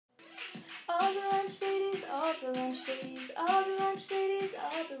all the lunch ladies, all the lunch ladies,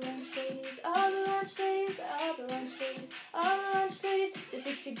 all the lunch ladies, all the lunch ladies, all the lunch ladies, all the lunch ladies. They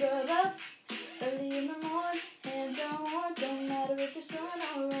fix your girl up early in the morning, hands on warm, don't matter if there's sun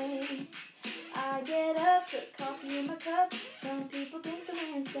or rain. I get up, put coffee in my cup, some people think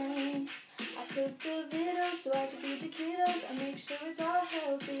I'm insane. I cook the videos so I can feed the kiddos, I make sure it's all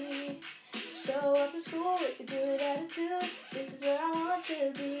healthy. Show up to school with a good attitude, this is where I want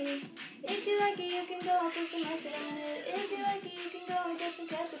to be. If you like it, you can go and put some mustard on it. If you like it, you can go and get some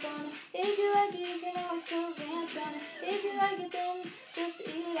ketchup on it. If you like it, you can always put ranch on it. If you like it, then just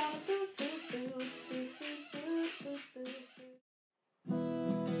eat on it. Food, food, food, food, food, food, food, food.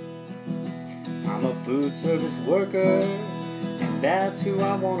 I'm a food service worker, and that's who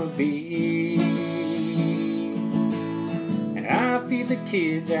I want to be. And I feed the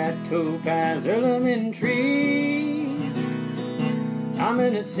kids at Topaz Elementary. I'm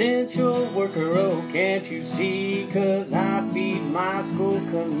an essential worker, oh can't you see? 'Cause I feed my school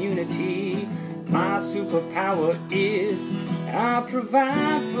community. My superpower is I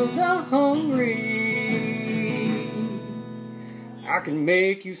provide for the hungry. I can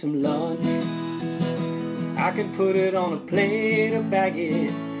make you some lunch, I can put it on a plate or bag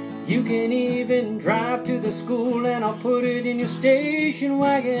it. You can even drive to the school and I'll put it in your station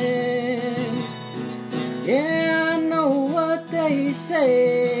wagon. Yeah, I know what they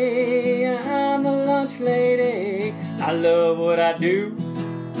say, I'm the lunch lady. I love what I do,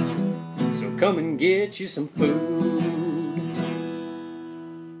 so come and get you some food.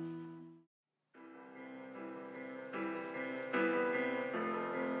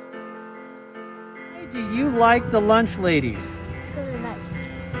 Do you like the lunch ladies? Because they're nice.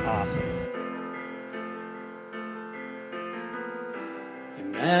 Awesome.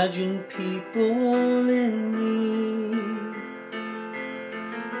 Imagine people in need.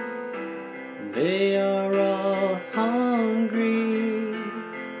 They are all hungry.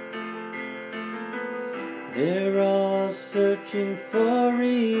 They're all searching for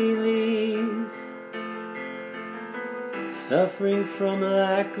relief, suffering from a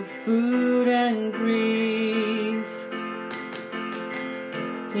lack of food and grief.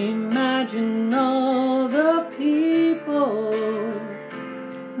 Imagine all the people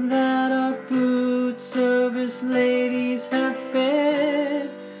that our food service ladies have fed.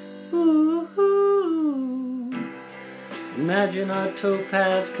 Ooh. Imagine our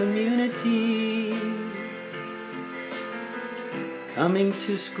Topaz community coming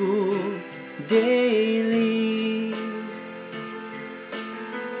to school daily.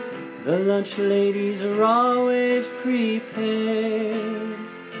 The lunch ladies are always prepared,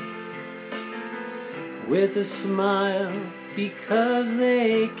 with a smile because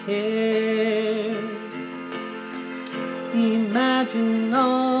they care. Imagine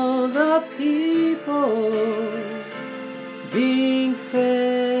all the people being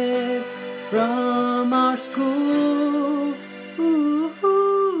fed from our school. Ooh.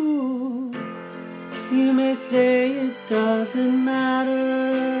 You may say it doesn't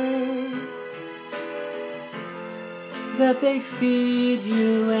matter that they feed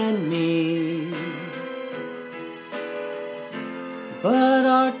you and me, but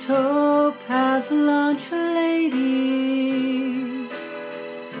our Topaz lunch ladies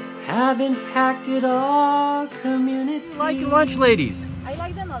have impacted our community. You like lunch ladies? I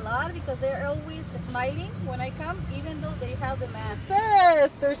like them a lot because they're always smiling when I come, even though they have the mask.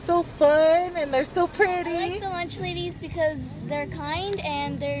 Yes, they're so fun and they're so pretty. I like the lunch ladies because they're kind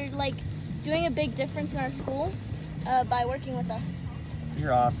and they're like doing a big difference in our school by working with us.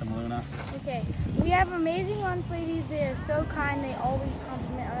 You're awesome, Luna. Okay, we have amazing lunch ladies. They are so kind. They always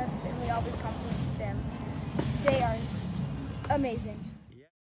compliment us and we always compliment them. They are amazing.